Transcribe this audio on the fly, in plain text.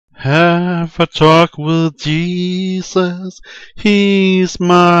Have a talk with Jesus, He's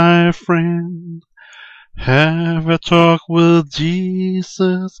my friend. Have a talk with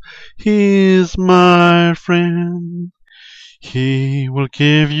Jesus, He's my friend. He will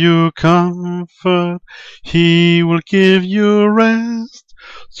give you comfort, He will give you rest.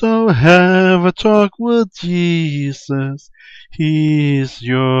 So have a talk with Jesus, He's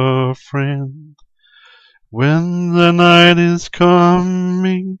your friend. When the night is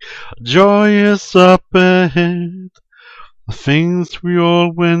coming, joy is up ahead. The things we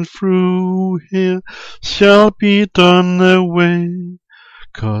all went through here shall be done away.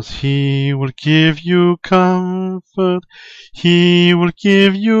 'Cause He will give you comfort, He will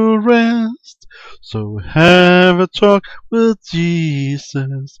give you rest. So have a talk with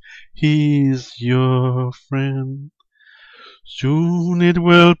Jesus, He's your friend. Soon it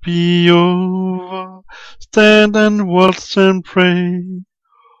will be over, stand and watch and pray.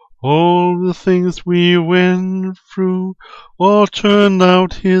 All the things we went through all turned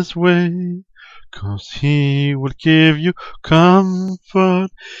out His way. 'Cause He will give you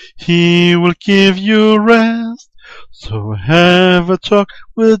comfort, He will give you rest. So have a talk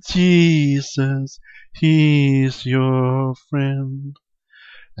with Jesus, He's your friend.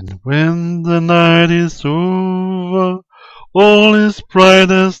 And when the night is over, all is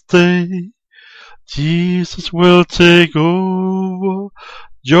bright as day, Jesus will take over.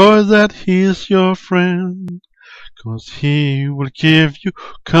 Joy that He's your friend. 'Cause He will give you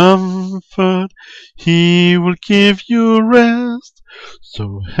comfort, He will give you rest.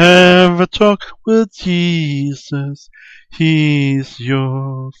 So have a talk with Jesus, He's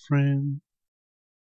your friend.